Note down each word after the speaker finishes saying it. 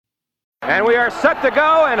And we are set to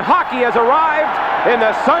go, and hockey has arrived in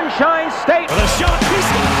the Sunshine State. With a shot, he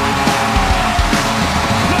scores!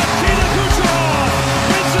 Nikita Kucherov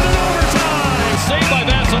wins it in overtime! Saved by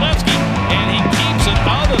Vasilevsky, and he keeps it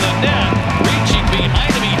out of the net. Reaching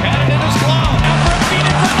behind him, he had it in his glove. After a feed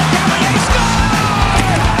it from Cavalier, scores!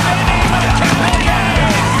 And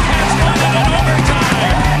Cavalier has won it in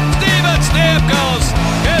overtime. Steven Stamkos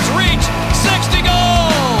has reached 60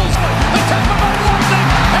 goals. The Tampa Bay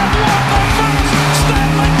Lightning have won the first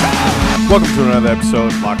Stanley Cup. Welcome to another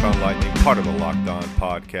episode of Locked On Lightning, part of the Locked On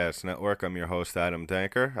Podcast Network. I'm your host, Adam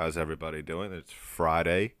Danker. How's everybody doing? It's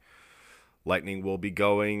Friday. Lightning will be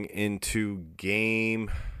going into Game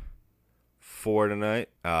 4 tonight,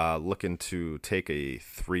 looking to take a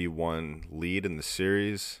 3-1 lead in the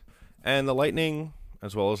series. And the Lightning,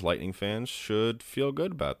 as well as Lightning fans, should feel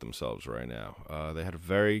good about themselves right now. They had a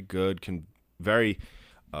very good, very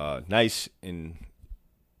nice and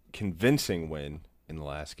convincing win in the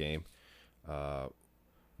last game.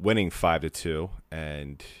 Winning 5-2,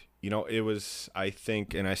 and it was, I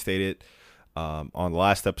think, and I stated on the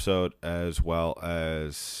last episode, as well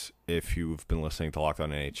as if you've been listening to Locked On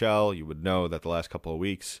NHL, you would know that the last couple of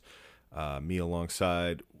weeks, me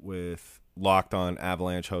alongside with Locked On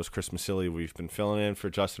Avalanche host Chris Masilli, we've been filling in for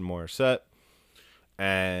Justin Morissette,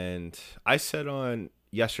 and I said on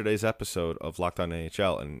yesterday's episode of Locked On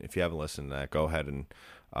NHL, and if you haven't listened to that, go ahead and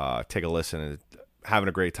take a listen, and having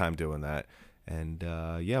a great time doing that. And,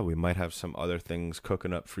 we might have some other things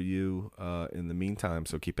cooking up for you in the meantime,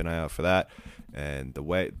 so keep an eye out for that. And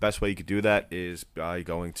the best way you could do that is by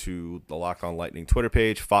going to the Locked On Lightning Twitter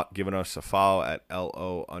page, giving us a follow at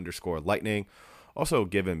LO_Lightning. Also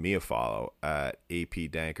giving me a follow at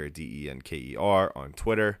APDanker, DENKER on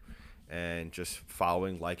Twitter. And just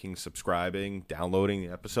following, liking, subscribing, downloading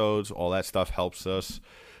the episodes, all that stuff helps us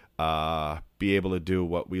be able to do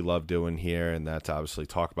what we love doing here, and that's obviously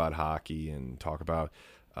talk about hockey and talk about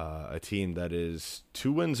a team that is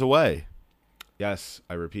 2 wins away. Yes,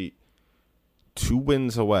 I repeat, 2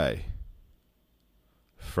 wins away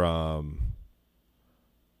from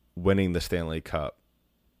winning the Stanley Cup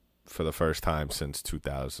for the first time since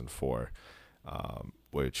 2004,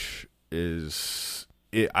 which is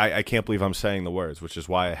I can't believe I'm saying the words, which is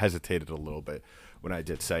why I hesitated a little bit when I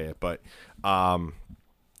did say it, but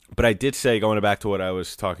I did say, going back to what I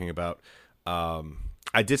was talking about,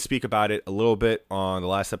 I did speak about it a little bit on the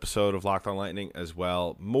last episode of Locked On Lightning as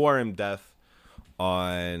well. More in depth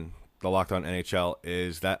on the Locked On NHL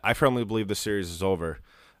is that I firmly believe the series is over.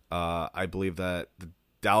 I believe that the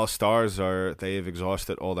Dallas Stars they've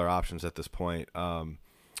exhausted all their options at this point. The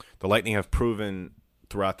Lightning have proven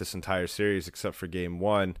throughout this entire series, except for Game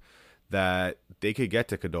 1, that they could get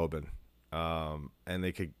to Khudobin. And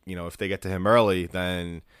they could, if they get to him early,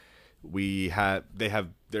 then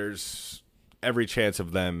there's every chance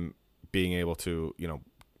of them being able to,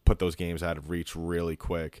 put those games out of reach really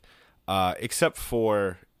quick. Except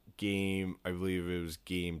for I believe it was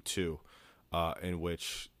Game 2, in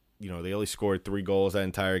which, they only scored 3 goals that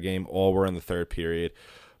entire game. All were in the third period.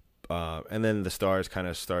 And then the Stars kind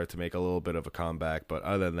of started to make a little bit of a comeback. But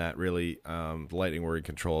other than that, really, the Lightning were in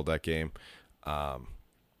control of that game.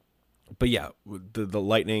 But yeah, the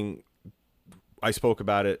Lightning, I spoke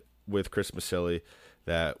about it with Chris Masilli,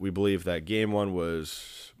 that we believe that Game 1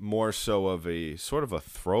 was more so of a sort of a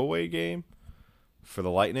throwaway game for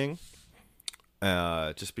the Lightning.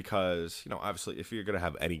 Just because, obviously, if you're going to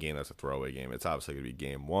have any game that's a throwaway game, it's obviously going to be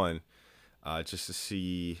Game 1. Just to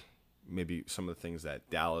see maybe some of the things that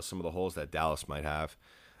some of the holes that Dallas might have.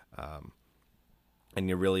 And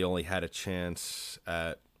you really only had a chance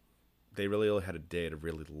they really only had a day to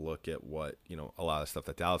really look at what, a lot of stuff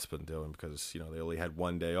that Dallas has been doing, because, they only had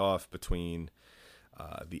one day off between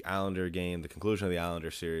the Islander game, the conclusion of the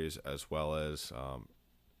Islander series, as well as, and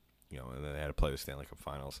then they had to play the Stanley Cup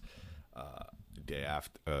Finals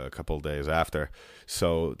a couple of days after.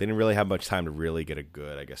 So they didn't really have much time to really get a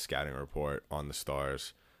good, scouting report on the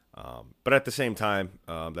Stars. But at the same time,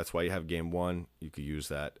 that's why you have Game 1. You could use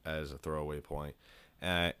that as a throwaway point.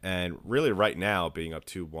 And really right now, being up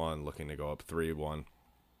 2-1, looking to go up 3-1,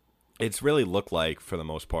 it's really looked like, for the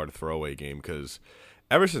most part, a throwaway game, because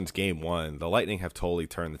ever since Game 1, the Lightning have totally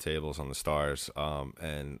turned the tables on the Stars.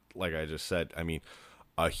 And like I just said,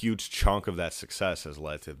 a huge chunk of that success has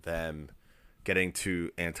led to them getting to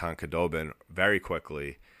Anton Khudobin very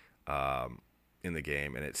quickly in the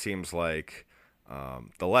game. And it seems like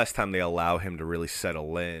the less time they allow him to really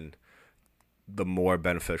settle in, the more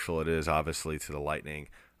beneficial it is, obviously, to the Lightning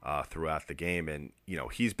throughout the game. And,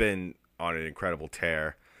 he's been on an incredible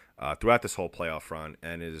tear throughout this whole playoff run,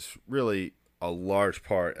 and is really a large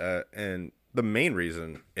part, and the main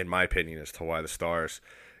reason, in my opinion, as to why the Stars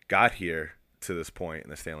got here to this point in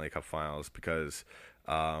the Stanley Cup Finals, because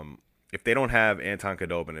if they don't have Anton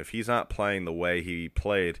Khudobin, if he's not playing the way he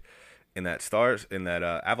played in that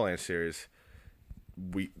Avalanche series,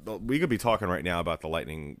 we could be talking right now about the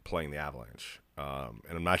Lightning playing the Avalanche. And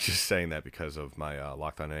I'm not just saying that because of my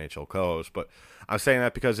Locked On NHL co-host, but I'm saying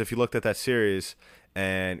that because if you looked at that series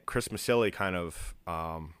and Chris Maselli kind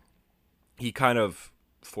of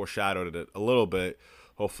foreshadowed it a little bit.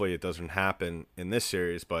 Hopefully it doesn't happen in this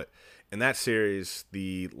series, but in that series,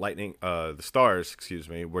 the Stars,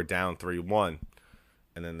 were down 3-1,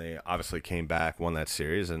 and then they obviously came back, won that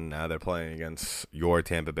series, and now they're playing against your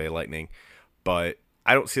Tampa Bay Lightning. But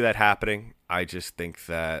I don't see that happening. I just think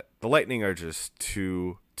that the Lightning are just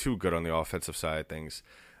too good on the offensive side of things.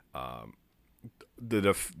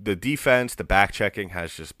 The defense, the back checking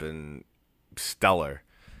has just been stellar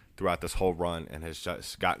throughout this whole run and has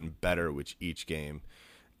just gotten better with each game.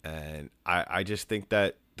 And I just think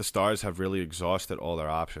that the Stars have really exhausted all their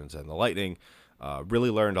options, and the Lightning really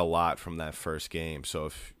learned a lot from that first game. So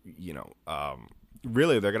if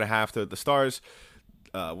really they're going to have to, the Stars,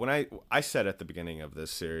 when I said at the beginning of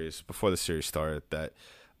this series, before the series started, that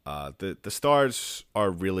the Stars are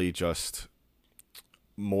really just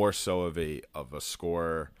more so of a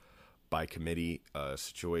scorer by committee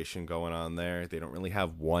situation going on there. They don't really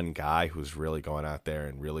have one guy who's really going out there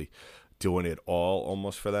and really doing it all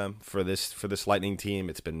almost for them. For this Lightning team,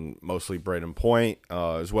 it's been mostly Brayden Point,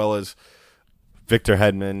 as well as Victor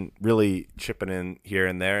Hedman really chipping in here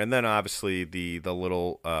and there. And then obviously the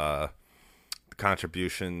little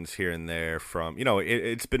contributions here and there from,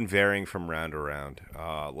 it's been varying from round to round.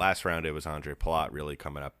 Last round it was Andre Palat really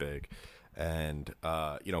coming up big. And,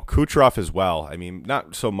 Kucherov as well. I mean,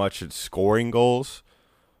 not so much at scoring goals,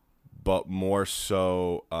 but more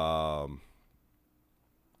so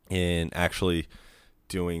in actually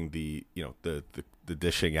doing the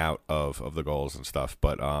dishing out of the goals and stuff.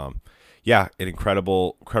 But, an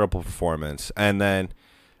incredible performance. And then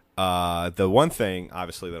the one thing,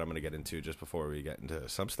 obviously, that I'm going to get into just before we get into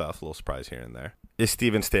some stuff, a little surprise here and there, is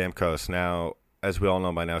Steven Stamkos. Now, as we all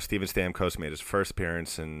know by now, Steven Stamkos made his first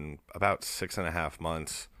appearance in about 6.5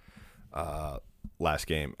 months last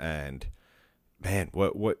game. And, man,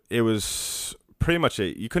 what it was pretty much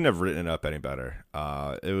you couldn't have written it up any better.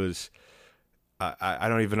 It was I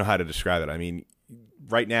don't even know how to describe it. I mean,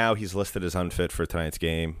 right now he's listed as unfit for tonight's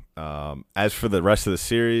game. As for the rest of the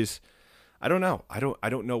series, I don't know. I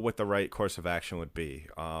don't know what the right course of action would be.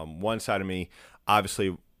 One side of me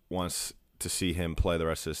obviously wants to see him play the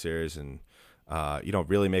rest of the series and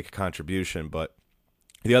really make a contribution. But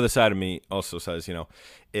the other side of me also says,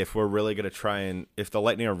 if we're really going to if the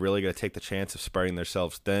Lightning are really going to take the chance of spreading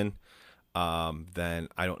themselves thin, then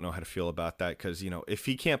I don't know how to feel about that. Because, if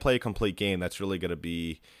he can't play a complete game, that's really going to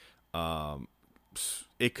be,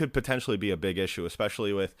 it could potentially be a big issue,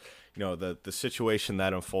 especially with, the situation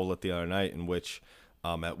that unfolded the other night in which,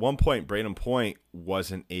 at one point, Brayden Point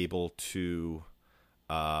wasn't able to,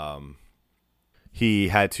 he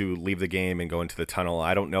had to leave the game and go into the tunnel.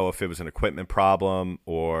 I don't know if it was an equipment problem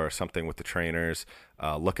or something with the trainers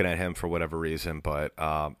looking at him for whatever reason, but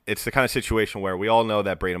it's the kind of situation where we all know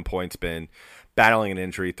that Brayden Point's been battling an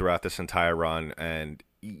injury throughout this entire run, and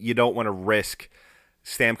you don't want to risk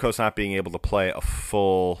Stamkos not being able to play a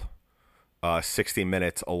full 60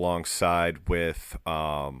 minutes alongside with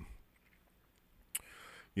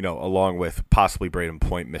along with possibly Brayden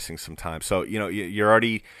Point missing some time. So, you're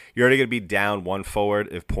already going to be down one forward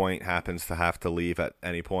if Point happens to have to leave at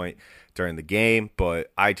any point during the game.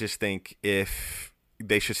 But I just think if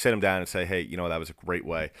they should sit him down and say, hey, that was a great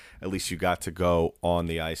way. At least you got to go on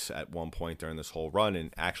the ice at one point during this whole run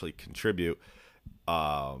and actually contribute.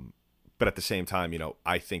 But at the same time,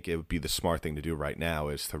 I think it would be the smart thing to do right now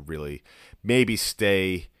is to really maybe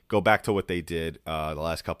go back to what they did the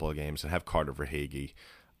last couple of games and have Carter Verhaeghe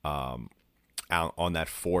out on that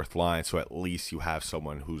fourth line, so at least you have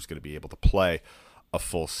someone who's going to be able to play a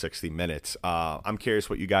full 60 minutes. I'm curious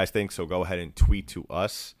what you guys think, so go ahead and tweet to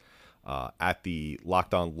us at the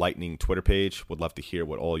Locked On Lightning Twitter page. Would love to hear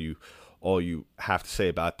what all you have to say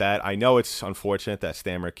about that. I know it's unfortunate that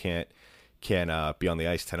Stammer can't be on the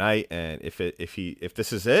ice tonight, and if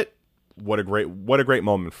this is it, what a great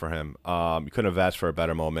moment for him. You couldn't have asked for a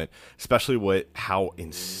better moment, especially with how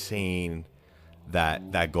insane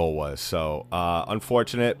that goal was. So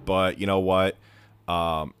unfortunate, but you know what?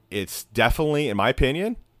 It's definitely, in my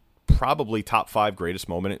opinion, probably top 5 greatest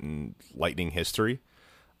moment in Lightning history.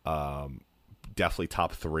 Definitely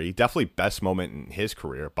top 3. Definitely best moment in his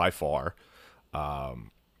career by far.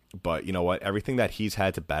 But you know what? Everything that he's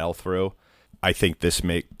had to battle through I think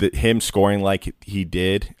him scoring like he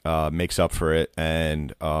did makes up for it.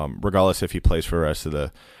 And regardless if he plays for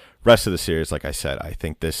the rest of the series, like I said, I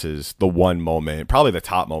think this is the one moment, probably the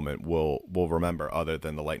top moment we'll remember, other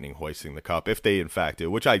than the Lightning hoisting the cup, if they in fact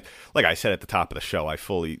do. Which like I said at the top of the show, I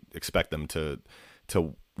fully expect them to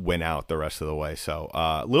win out the rest of the way. So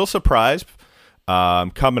little surprise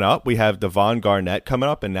coming up. We have Devon Garnett coming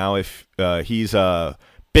up, and now if he's a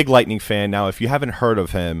big Lightning fan, now if you haven't heard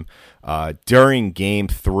of him, during Game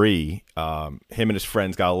 3, him and his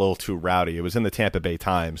friends got a little too rowdy. It was in the Tampa Bay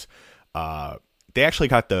Times. They actually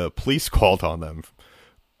got the police called on them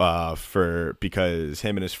because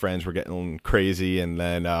him and his friends were getting crazy, and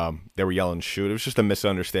then they were yelling shoot. It was just a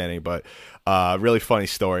misunderstanding, but really funny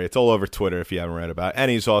story. It's all over Twitter if you haven't read about it.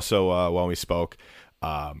 And he's also, when we spoke,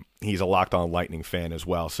 he's a Locked On Lightning fan as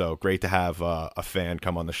well. So great to have a fan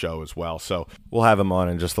come on the show as well. So we'll have him on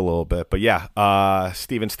in just a little bit. But yeah,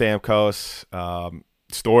 Steven Stamkos,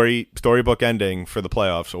 storybook ending for the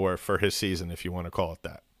playoffs, or for his season, if you want to call it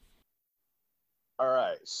that. All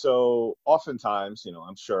right. So oftentimes,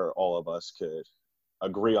 I'm sure all of us could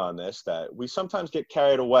agree on this, that we sometimes get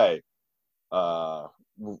carried away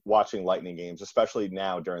watching Lightning games, especially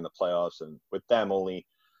now during the playoffs, and with them only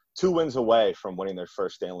 2 wins away from winning their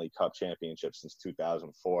first Stanley Cup championship since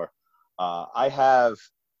 2004. I have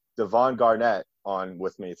Devon Garnett on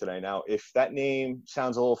with me today. Now, if that name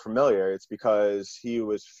sounds a little familiar, it's because he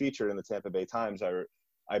was featured in the Tampa Bay Times,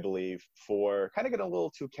 I believe, for kind of getting a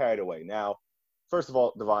little too carried away. Now, first of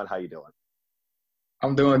all, Devon, how you doing?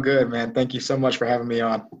 I'm doing good, man. Thank you so much for having me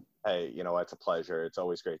on. Hey, it's a pleasure. It's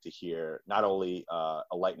always great to hear not only a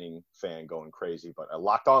Lightning fan going crazy, but a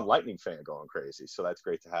Locked On Lightning fan going crazy. So that's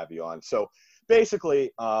great to have you on. So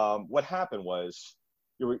basically, what happened was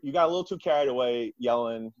you got a little too carried away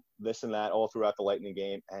yelling this and that all throughout the Lightning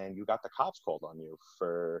game, and you got the cops called on you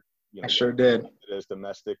for, I sure did. It is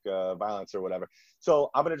domestic violence or whatever. So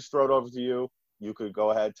I'm going to just throw it over to you. You could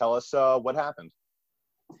go ahead, tell us what happened.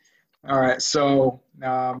 All right. So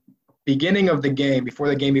beginning of the game, before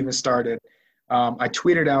the game even started, I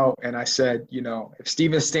tweeted out and I said, if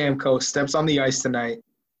Steven Stamkos steps on the ice tonight,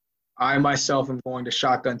 I myself am going to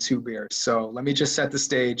shotgun 2 beers. So let me just set the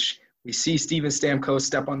stage. We see Steven Stamkos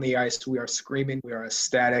step on the ice. We are screaming. We are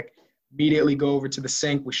ecstatic. Immediately go over to the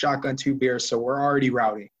sink. We shotgun 2 beers. So we're already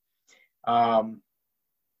rowdy.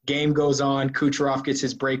 Game goes on. Kucherov gets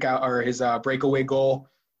his breakout or his breakaway goal.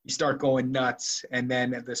 You start going nuts. And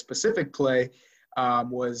then the specific play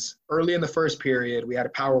was early in the first period. We had a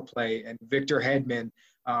power play, and Victor Hedman,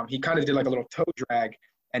 he kind of did like a little toe drag,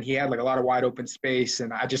 and he had like a lot of wide open space,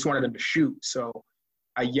 and I just wanted him to shoot. So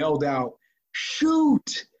I yelled out,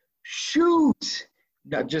 shoot, shoot.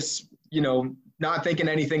 Just, not thinking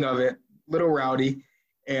anything of it, little rowdy.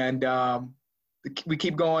 And we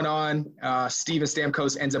keep going on. Steven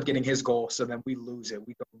Stamkos ends up getting his goal, so then we lose it.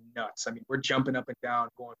 We go nuts. I mean, we're jumping up and down,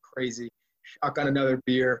 going crazy. Shotgun another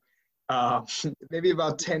beer. Maybe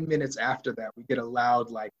about 10 minutes after that, we get a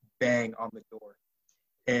loud, bang on the door.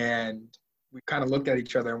 And we kind of looked at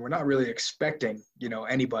each other, and we're not really expecting,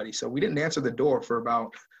 anybody. So we didn't answer the door for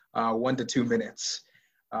about 1 to 2 minutes.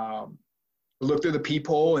 We looked through the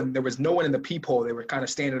peephole, and there was no one in the peephole. They were kind of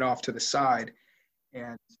standing off to the side.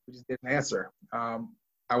 And we just didn't answer.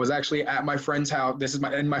 I was actually at my friend's house. This is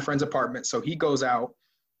in my friend's apartment. So he goes out,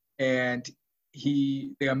 and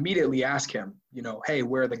they immediately ask him, hey,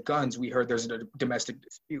 where are the guns? We heard there's a domestic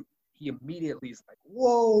dispute. He immediately is like,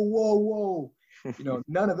 whoa, whoa, whoa.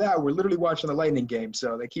 None of that. We're literally watching the Lightning game.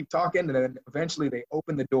 So they keep talking, and then eventually they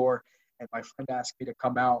open the door, and my friend asked me to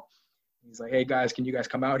come out. He's like, hey, guys, can you guys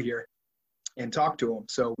come out here and talk to him?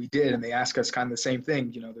 So we did, and they asked us kind of the same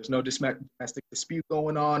thing. There's no domestic dispute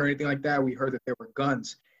going on or anything like that. We heard that there were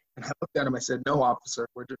guns. And I looked at him, I said, no, officer,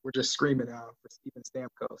 we're just screaming out for Steven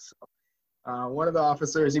Stamkos. So one of the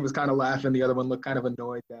officers, he was kind of laughing. The other one looked kind of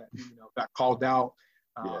annoyed that, got called out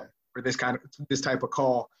for this type of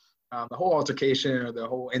call. The whole altercation or the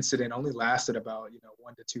whole incident only lasted about,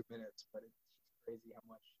 1 to 2 minutes, but it's crazy how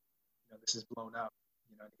much, this is blown up,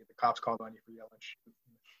 to get the cops called on you for yelling shoot.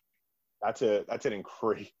 That's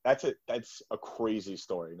a crazy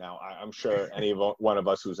story. Now, I'm sure one of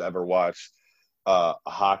us who's ever watched a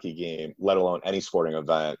hockey game, let alone any sporting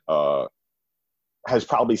event, has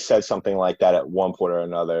probably said something like that at one point or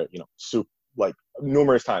another,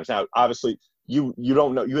 numerous times. Now, obviously, you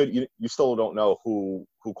don't know, you still don't know who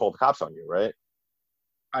called the cops on you, right?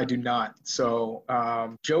 I do not. So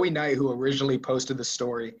Joey Knight, who originally posted the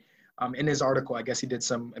story, in his article, I guess he did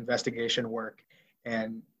some investigation work,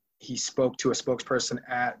 and he spoke to a spokesperson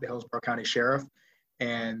at the Hillsborough County Sheriff,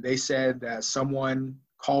 and they said that someone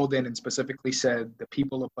called in and specifically said the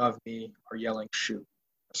people above me are yelling shoot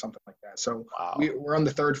or something like that. So Wow. we're on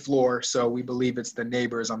the 3rd floor, so we believe it's the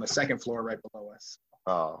neighbors on the 2nd floor right below us.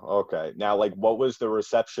 Oh, okay. Now, like, what was the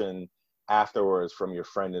reception afterwards from your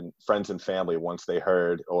friends and family once they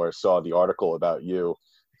heard or saw the article about you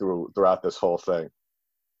throughout this whole thing?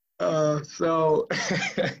 So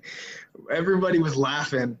everybody was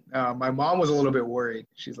laughing. My mom was a little bit worried.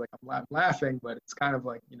 She's like, I'm laughing, but it's kind of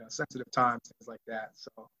like, sensitive times, things like that.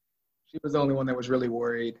 So she was the only one that was really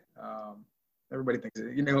worried. Everybody thinks,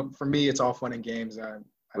 for me, it's all fun and games. I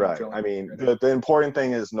don't feel I mean, the important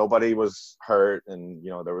thing is nobody was hurt, and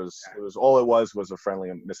it was all it was a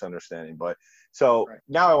friendly misunderstanding. But so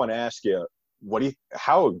now I want to ask you,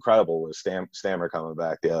 how incredible was Stammer coming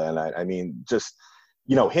back the other night? I mean, just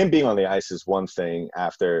him being on the ice is one thing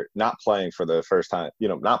after not playing for the first time,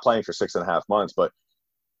 not playing for 6.5 months, but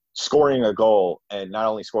scoring a goal, and not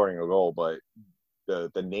only scoring a goal, but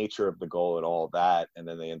the nature of the goal and all of that, and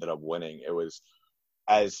then they ended up winning. It was,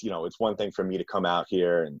 it's one thing for me to come out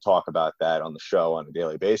here and talk about that on the show on a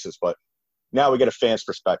daily basis, but now we get a fan's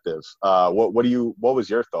perspective. What was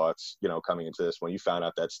your thoughts, coming into this when you found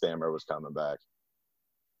out that Stammer was coming back?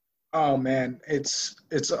 Oh man, it's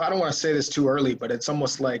I don't want to say this too early, but it's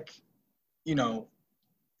almost like,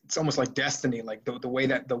 it's almost like destiny. Like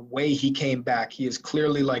the way he came back, he is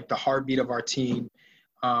clearly like the heartbeat of our team.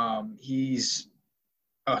 He's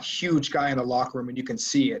a huge guy in the locker room, and you can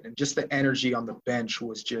see it. And just the energy on the bench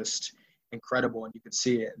was just incredible, and you could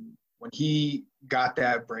see it. And when he got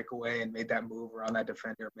that breakaway and made that move around that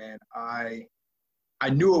defender, man, I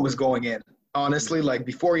knew it was going in. Honestly, like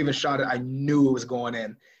before he even shot it, I knew it was going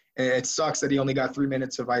in. And it sucks that he only got 3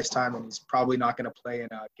 minutes of ice time, and he's probably not going to play in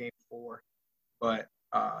Game 4. But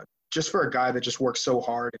just for a guy that just works so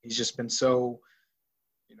hard, and he's just been so,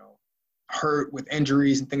 hurt with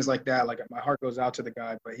injuries and things like that. Like, my heart goes out to the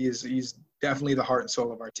guy, but he's definitely the heart and soul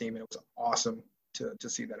of our team, and it was awesome to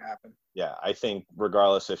see that happen. Yeah, I think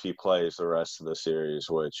regardless if he plays the rest of the series,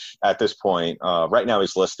 which at this point, right now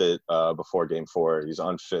he's listed before Game 4, he's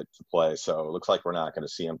unfit to play, so it looks like we're not going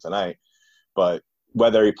to see him tonight. But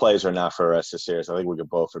whether he plays or not for the rest of the series, I think we could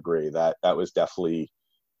both agree that was definitely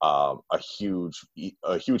a huge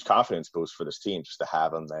confidence boost for this team, just to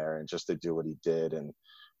have him there and just to do what he did. And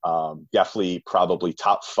definitely probably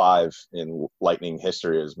top 5 in Lightning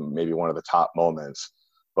history, is maybe one of the top moments.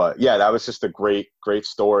 But yeah, that was just a great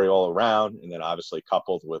story all around. And then obviously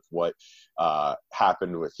coupled with what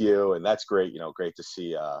happened with you. And that's great, great to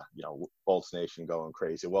see, Bolts Nation going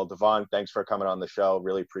crazy. Well, Devon, thanks for coming on the show.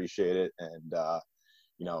 Really appreciate it. And,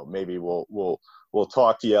 maybe we'll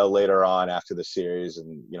talk to you later on after the series.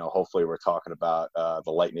 And, hopefully we're talking about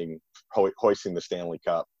the Lightning hoisting the Stanley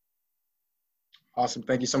Cup. Awesome.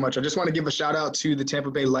 Thank you so much. I just want to give a shout out to the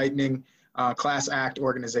Tampa Bay Lightning Class Act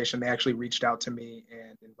organization. They actually reached out to me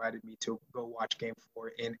and invited me to go watch Game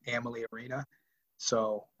 4 in Amalie Arena.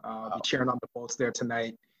 So I'll be cheering on the Bolts there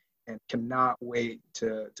tonight, and cannot wait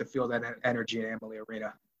to feel that energy in Amalie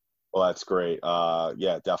Arena. Well, that's great.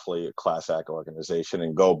 Yeah, definitely a Class Act organization.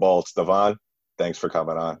 And go Bolts. Devon, thanks for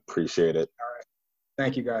coming on. Appreciate it. All right.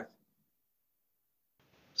 Thank you, guys.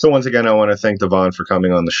 So once again, I want to thank Devon for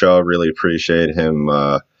coming on the show. I really appreciate him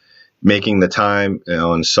making the time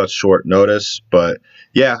on such short notice. But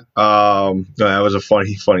yeah, that was a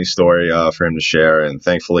funny story for him to share. And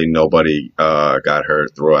thankfully, nobody got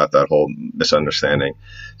hurt throughout that whole misunderstanding.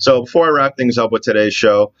 So before I wrap things up with today's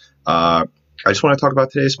show, I just want to talk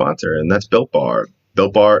about today's sponsor, and that's Built Bar.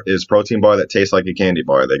 Built Bar is a protein bar that tastes like a candy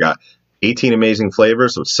bar. They got 18 amazing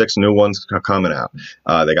flavors with 6 new ones coming out.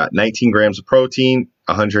 They got 19 grams of protein,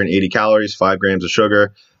 180 calories, 5 grams of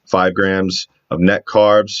sugar, 5 grams of net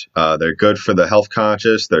carbs. They're good for the health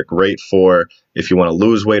conscious. They're great for if you want to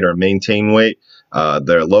lose weight or maintain weight.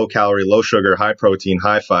 They're low calorie, low sugar, high protein,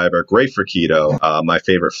 high fiber, great for keto. My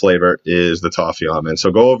favorite flavor is the toffee almond.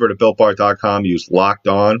 So go over to BuiltBar.com, use Locked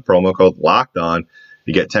On, promo code Locked On.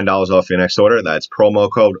 You get $10 off your next order. That's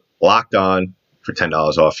promo code Locked On for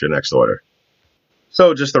 $10 off your next order.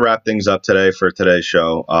 So just to wrap things up today for today's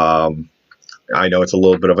show, I know it's a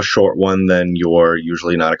little bit of a short one than you're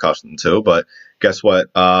usually not accustomed to, but guess what?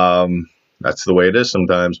 That's the way it is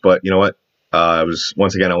sometimes. But you know what?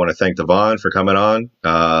 Once again, I want to thank Devon for coming on,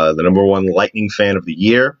 the number 1 Lightning fan of the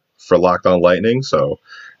year for Locked On Lightning. So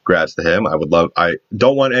congrats to him. I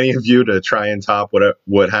don't want any of you to try and top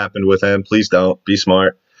what happened with him. Please don't. Be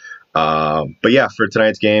smart. But yeah, for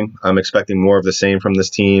tonight's game, I'm expecting more of the same from this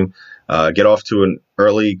team. Get off to an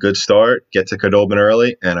early, good start, get to Khudobin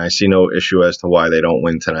early, and I see no issue as to why they don't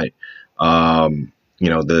win tonight.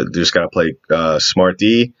 They just got to play smart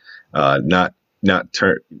D, not not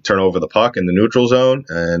turn over the puck in the neutral zone.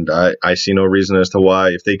 And I see no reason as to why,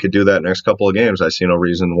 if they could do that next couple of games, I see no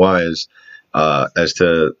reason why as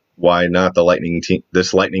to why not the Lightning team.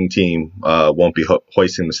 This Lightning team won't be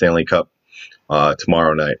hoisting the Stanley Cup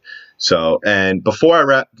tomorrow night. So, and before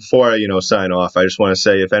I sign off, I just want to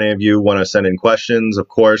say, if any of you want to send in questions, of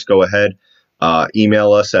course, go ahead.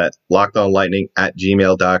 Email us at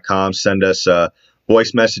lockedonlightning@gmail.com. Send us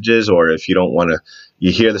voice messages, or if you don't want to,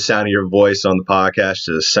 you hear the sound of your voice on the podcast,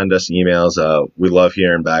 just send us emails. We love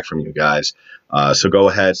hearing back from you guys. So go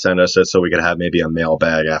ahead, send us it so we can have maybe a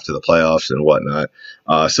mailbag after the playoffs and whatnot.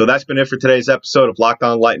 So that's been it for today's episode of Locked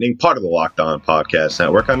On Lightning, part of the Locked On Podcast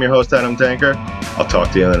Network. I'm your host, Adam Danker. I'll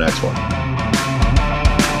talk to you in the next one.